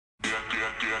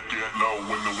Get low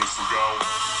when the whistle go.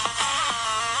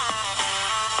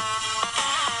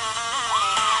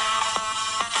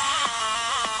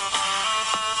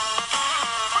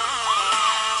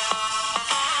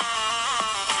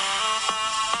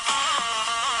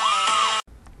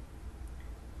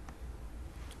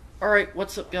 Alright,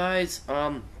 what's up guys?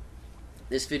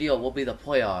 This video will be the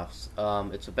playoffs.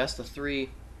 It's a best of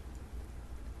 3.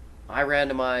 I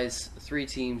randomize 3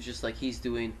 teams just like he's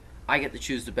doing. I get to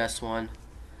choose the best one.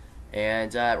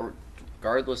 And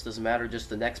regardless, doesn't matter, just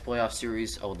the next playoff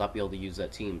series, I will not be able to use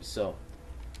that team. So,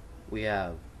 we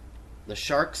have the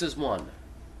Sharks as 1.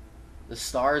 The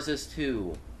Stars as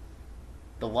 2.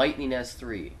 The Lightning as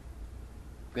 3. I'm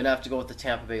going to have to go with the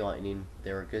Tampa Bay Lightning.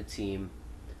 They're a good team.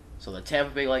 So the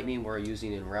Tampa Bay Lightning we're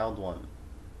using in round 1.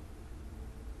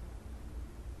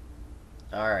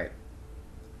 Alright.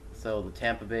 So the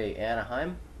Tampa Bay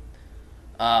Anaheim.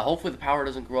 Hopefully the power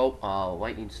doesn't grow.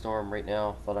 Lightning storm right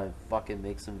now. Thought I'd fucking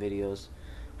make some videos.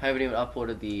 I haven't even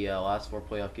uploaded the last 4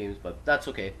 playoff games, but that's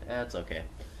okay. That's okay.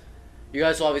 You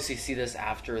guys will obviously see this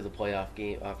after the playoff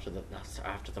game, after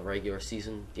the regular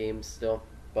season games still.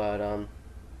 But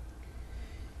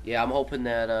yeah, I'm hoping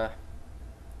that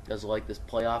you guys like this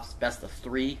playoffs best of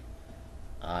 3.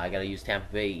 I gotta use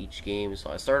Tampa Bay each game,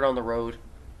 so I started on the road.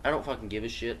 I don't fucking give a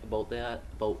shit about that,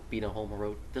 about being a home or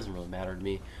road. It doesn't really matter to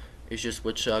me. It's just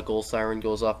which goal siren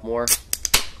goes off more.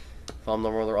 If I'm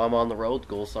on the road,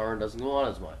 goal siren doesn't go on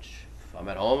as much. If I'm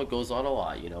at home, it goes on a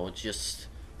lot. You know, it's just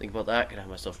think about that. Can I have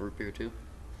myself a root beer too?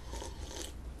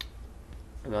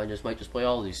 And I might just play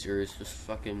all these series, just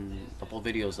fucking couple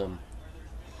videos them.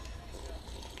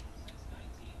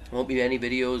 Won't be any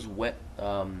videos won't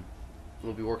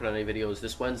be working on any videos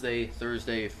this Wednesday,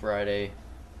 Thursday, Friday,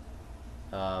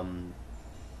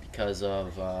 because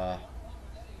of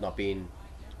not being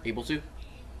able to.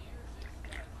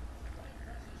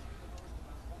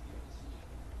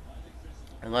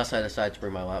 Unless I decide to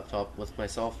bring my laptop with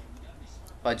myself.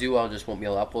 If I do, I just won't be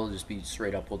able to upload. It'll just be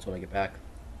straight uploads when I get back.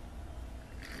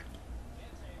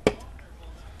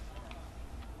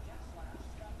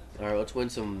 Alright, let's win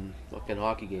some fucking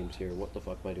hockey games here. What the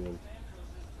fuck am I doing?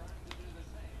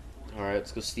 Alright,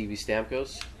 let's go Stevie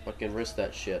Stamkos. Fucking risk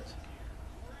that shit.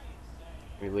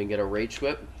 Maybe we can get a rage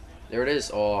quit. There it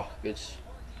is. Oh, good.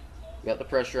 We got the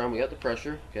pressure on. We got the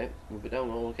pressure. Okay, move it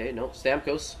down. Oh, okay, no.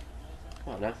 Stamkos.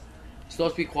 Come on now. It's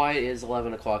supposed to be quiet. It is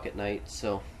 11 o'clock at night,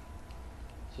 so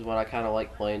this is what I kind of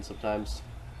like playing sometimes.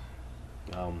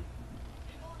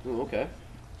 Ooh, okay.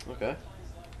 Okay.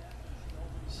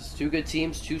 This is 2 good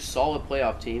teams, 2 solid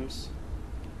playoff teams.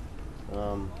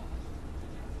 There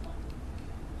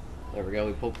we go,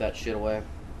 we poked that shit away.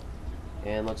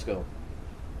 And let's go.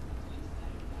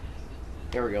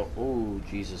 There we go. Ooh,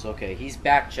 Jesus, okay. He's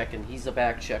back checking. He's a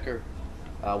back checker.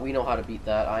 We know how to beat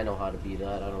that. I know how to beat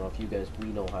that. I don't know if you guys, we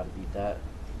know how to beat that.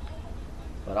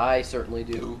 But I certainly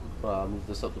do. Move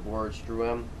this up the board, Drew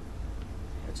M.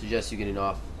 I suggest you getting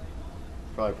off.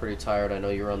 Probably pretty tired. I know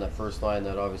you were on that first line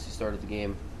that obviously started the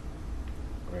game.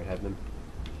 Alright, Hedman.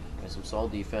 Got some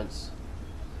solid defense.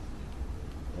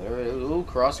 There it is. Ooh,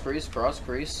 cross crease, cross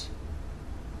crease.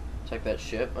 Check that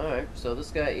shit. Alright, so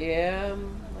this guy, yeah,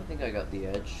 I think I got the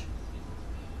edge.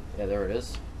 Yeah, there it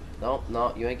is. No,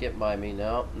 no, you ain't getting by me.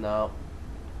 No, no.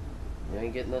 You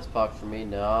ain't getting this puck from me.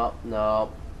 No,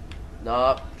 no.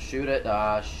 No, shoot it.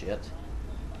 Ah, shit.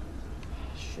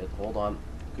 Shit, hold on.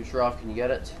 Kucherov, can you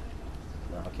get it?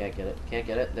 No, can't get it. Can't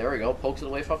get it. There we go. Pokes it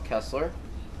away from Kessler.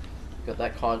 Got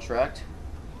that contract.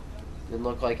 Didn't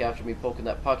look like after me poking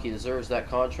that puck he deserves that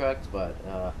contract, but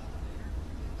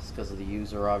it's because of the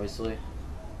user, obviously.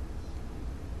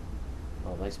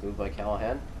 Oh, nice move by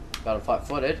Callahan. Got him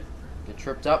flat-footed. Get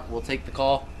tripped up. We'll take the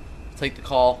call. Take the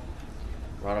call.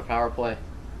 We're on a power play.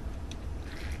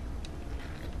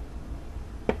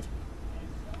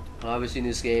 Obviously in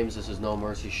these games, this is no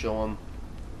mercy. Show him.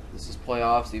 This is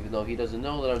playoffs, even though he doesn't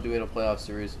know that I'm doing a playoff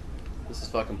series. This is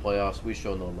fucking playoffs. We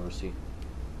show no mercy.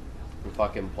 In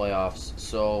fucking playoffs.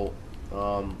 So,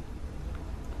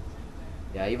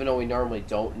 yeah, even though we normally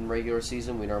don't in regular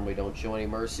season, we normally don't show any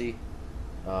mercy.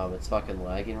 It's fucking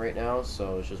lagging right now,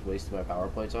 so it's just wasting my power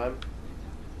play time.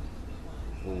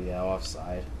 Oh yeah,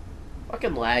 offside.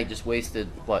 Fucking lag just wasted,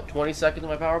 what, 20 seconds of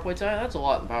my power play time? That's a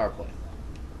lot in power play.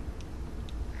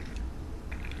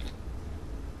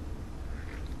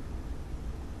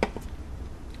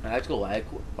 I have to go lag.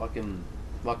 Fucking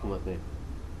with me.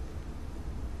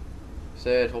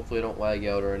 Said, hopefully I don't lag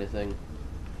out or anything.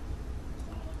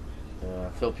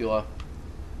 Philpula.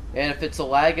 And if it's a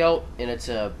lag out and it's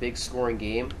a big scoring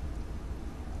game,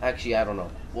 actually I don't know.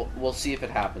 We'll see if it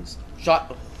happens. Shot.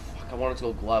 Oh, fuck! I wanted to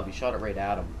go glove. He shot it right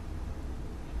at him.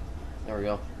 There we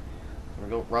go. There we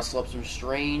go. Rustle up some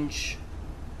Strange.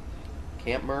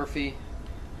 Camp Murphy.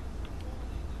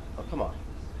 Oh, come on.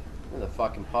 Where's the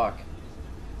fucking puck?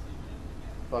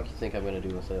 What the fuck you think I'm gonna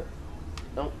do with it?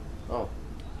 Nope. Oh.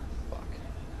 Fuck.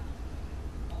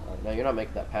 Alright, now you're not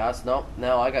making that pass. Nope.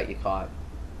 Now I got you caught.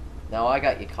 Now I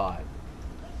got you caught.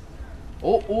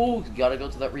 Oh, gotta go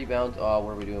to that rebound. Oh,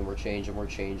 what are we doing? We're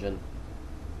changing.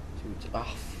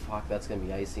 Oh, fuck. That's gonna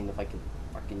be icing if I can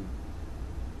fucking...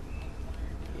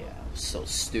 Yeah, so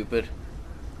stupid.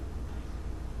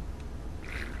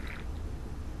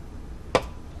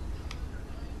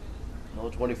 No,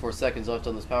 24 seconds left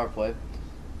on this power play.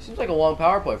 Seems like a long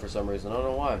power play for some reason. I don't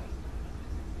know why.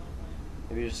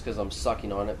 Maybe just because I'm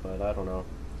sucking on it, but I don't know.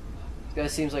 This guy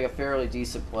seems like a fairly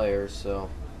decent player, so...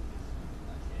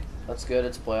 That's good.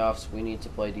 It's playoffs. We need to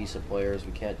play decent players.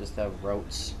 We can't just have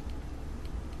routes.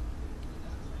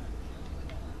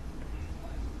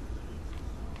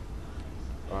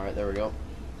 Alright, there we go.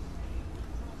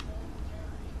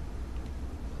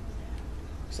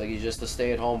 Looks like he's just a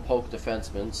stay-at-home poke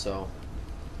defenseman, so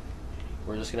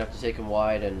we're just going to have to take him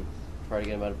wide and try to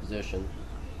get him out of position.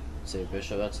 Save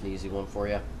Bishop. That's an easy one for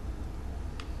you.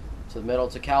 To the middle,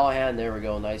 to Callahan. There we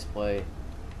go. Nice play.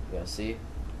 Yeah, see?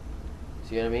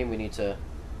 See what I mean? We need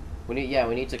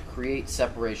to create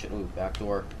separation. Ooh,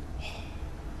 backdoor.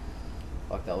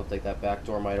 Fuck, that looked like that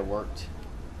backdoor might have worked.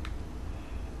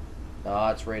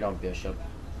 Nah, it's right on Bishop.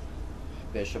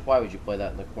 Bishop, why would you play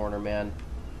that in the corner, man?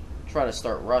 I'm trying to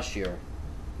start rush here.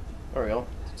 There we go.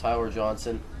 Tyler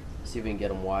Johnson. See if we can get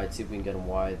him wide.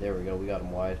 There we go. We got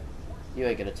him wide. You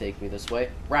ain't gonna take me this way.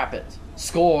 Wrap it.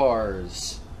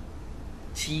 Scores.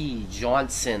 T.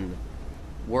 Johnson.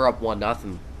 We're up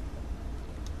 1-0.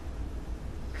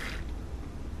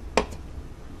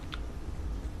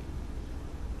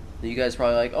 You guys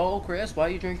probably like, oh, Chris, why are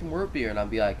you drinking root beer? And I'll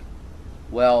be like,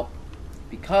 well,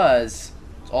 because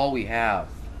it's all we have.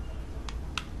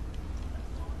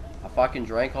 I fucking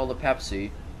drank all the Pepsi.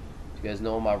 You guys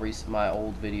know my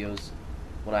old videos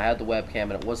when I had the webcam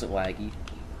and it wasn't laggy.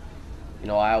 You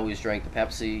know, I always drank the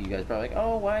Pepsi. You guys probably like,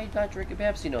 oh, why are you not drinking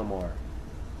Pepsi no more?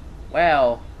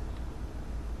 Well,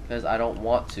 because I don't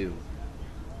want to.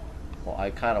 Well,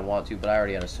 I kind of want to, but I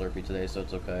already had a Slurpee today, so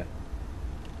it's okay.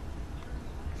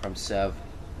 From Sev.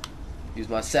 Use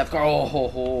my Sev card. Oh, ho,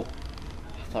 ho.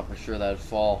 I thought for sure that would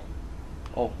fall.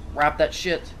 Oh, wrap that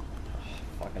shit.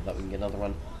 Oh, fuck, I thought we can get another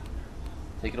one.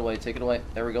 Take it away, take it away.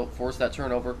 There we go. Force that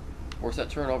turnover. Force that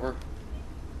turnover.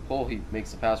 Oh, he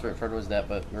makes the pass right in front of his net,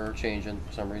 but we're changing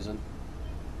for some reason.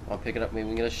 I'll pick it up. Maybe we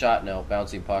can get a shot now.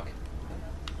 Bouncing puck.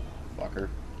 Fucker.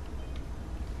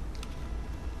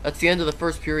 That's the end of the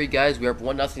first period, guys. We are up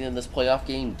 1-0 in this playoff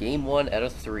game. Game 1 out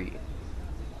of 3.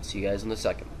 See you guys in the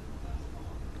second.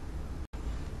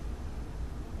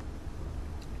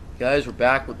 Guys, we're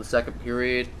back with the second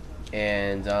period,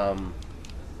 and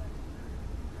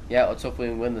yeah, let's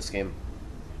hopefully win this game.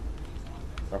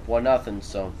 We're up 1-0,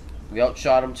 so we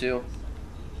outshot them too.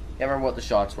 Can't remember what the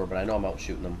shots were, but I know I'm out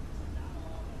shooting them.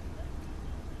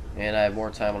 And I have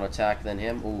more time on attack than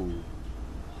him. Ooh.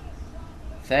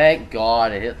 Thank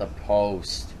God it hit the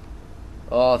post.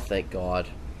 Oh, thank God.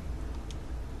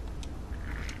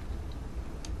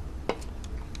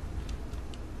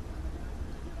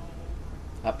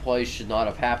 That play should not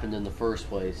have happened in the first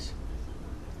place.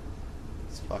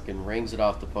 This fucking rings it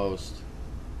off the post.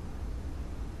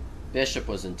 Bishop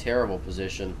was in terrible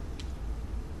position.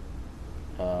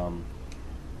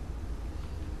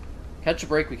 Catch a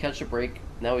break, we catch a break.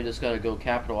 Now we just gotta go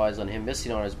capitalize on him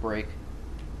missing on his break.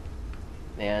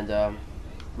 And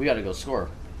we gotta go score.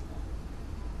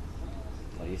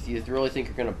 If you really think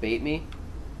you're gonna bait me,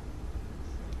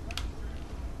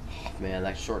 oh, man,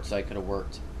 that short side could have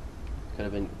worked.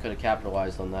 Could have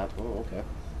capitalized on that. Oh, okay.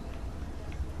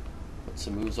 Put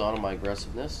some moves on my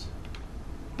aggressiveness.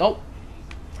 Nope.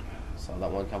 Saw that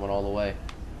one coming all the way.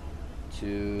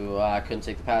 I couldn't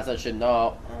take the pass. That should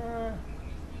no.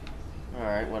 All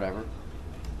right, whatever.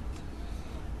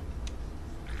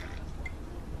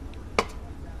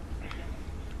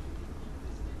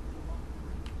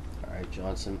 All right,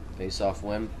 Johnson, face-off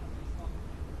win.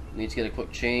 Need to get a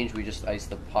quick change. We just iced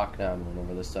the puck now. I'm going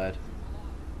over this side.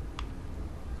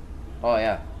 Oh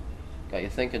yeah, got you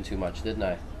thinking too much, didn't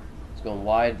I? It's going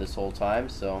wide this whole time,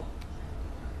 so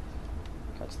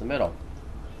cuts the middle.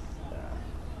 Yeah.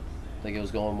 I think it was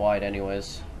going wide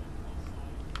anyways.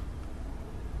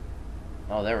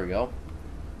 Oh, there we go.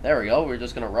 There we go. We're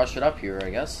just gonna rush it up here,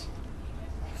 I guess.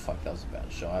 Oh, fuck, that was a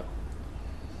bad shot.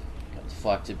 Got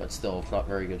deflected, but still, it's not a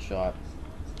very good shot.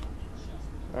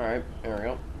 All right, there we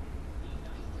go.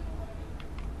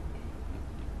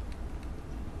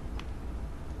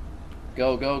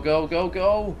 Go, go, go, go,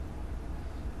 go.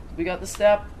 We got the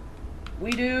step.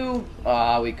 We do.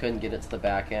 Ah, we couldn't get it to the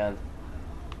backhand.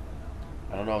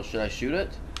 I don't know. Should I shoot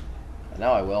it?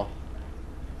 Now I will.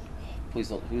 Please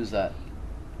don't. Who's that?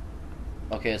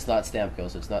 Okay, it's not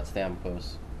Stamkos. It's not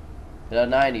Stamkos. It had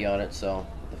a 90 on it, so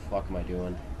what the fuck am I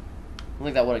doing? I don't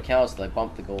think that would have counted because I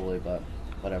bumped the goalie, but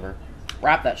whatever.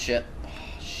 Wrap that shit.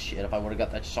 Oh, shit, if I would have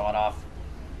got that shot off.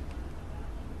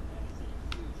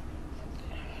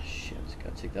 Shit,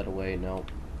 gotta take that away. No.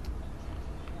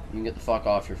 You can get the fuck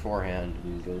off your forehand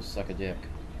and go suck a dick.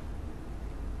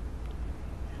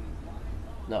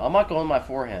 No, I'm not going my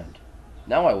forehand.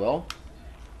 Now I will.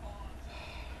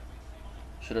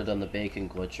 Should have done the bacon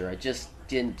glitcher. I just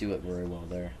didn't do it very well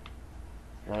there.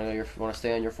 You want to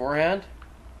stay on your forehand?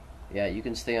 Yeah, you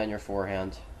can stay on your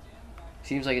forehand.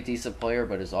 Seems like a decent player,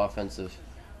 but his offensive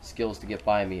skills to get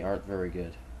by me aren't very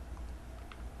good.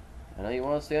 I know you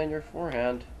want to stay on your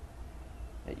forehand.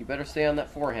 Yeah, you better stay on that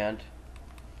forehand.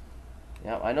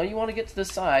 Yeah, I know you want to get to the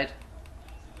side.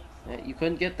 Yeah, you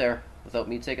couldn't get there without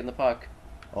me taking the puck.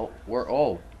 Oh,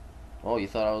 oh, you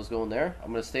thought I was going there?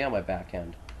 I'm going to stay on my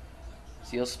backhand.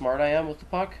 See how smart I am with the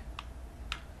puck?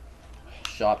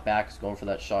 Shot back is going for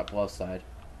that shot glove side.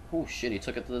 Oh shit, he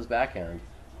took it to his backhand.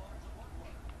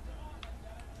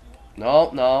 No,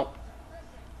 no.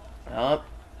 No,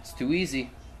 it's too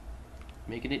easy.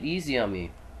 Making it easy on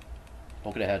me.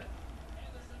 Poke it ahead.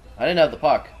 I didn't have the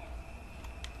puck.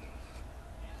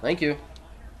 Thank you.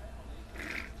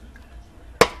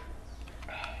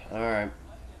 Alright.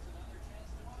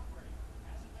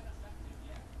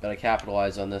 Gotta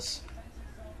capitalize on this.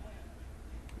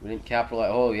 We didn't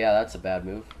capitalize. Oh, yeah, that's a bad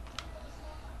move.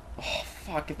 Oh,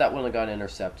 fuck, if that wouldn't have got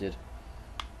intercepted.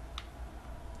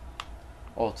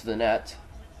 Oh, to the net.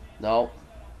 No.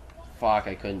 Fuck,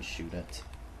 I couldn't shoot it.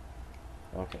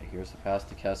 Okay, here's the pass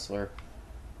to Kessler.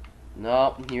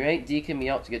 No, you ain't deking me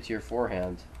out to get to your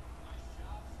forehand.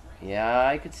 Yeah,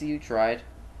 I could see you tried.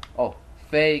 Oh,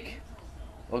 fake.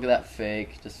 Look at that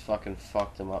fake. Just fucking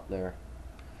fucked him up there.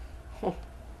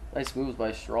 Nice moves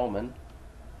by Strollman.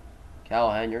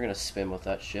 Callahan, you're gonna spin with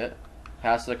that shit.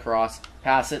 Pass it across.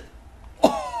 Pass it.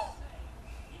 Oh!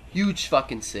 Huge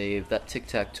fucking save. That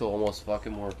tic-tac-toe almost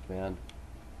fucking worked, man.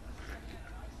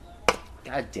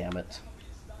 God damn it.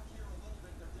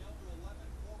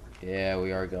 Yeah,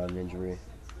 we are got an injury.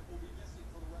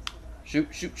 Shoot,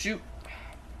 shoot, shoot.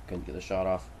 Couldn't get the shot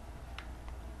off.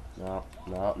 No,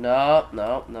 no, no,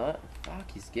 no, no.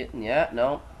 Fuck, he's getting, yeah,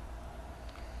 no.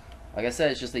 Like I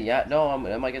said, it's just a yeah, no, am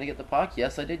I going to get the puck?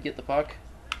 Yes, I did get the puck.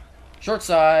 Short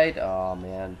side. Oh,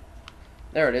 man.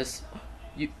 There it is.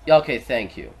 Okay,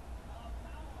 thank you.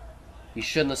 He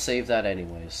shouldn't have saved that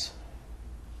anyways.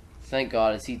 Thank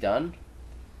God. Is he done?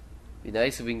 Be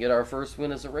nice if we can get our first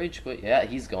win as a rage quit. Yeah,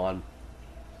 he's gone.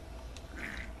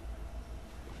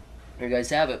 There you guys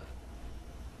have it.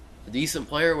 A decent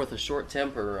player with a short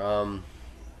temper.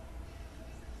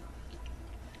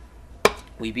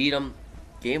 We beat him.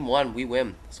 Game 1, we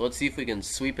win. So let's see if we can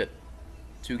sweep it.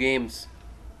 2 games.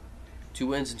 2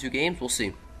 wins in 2 games. We'll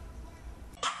see.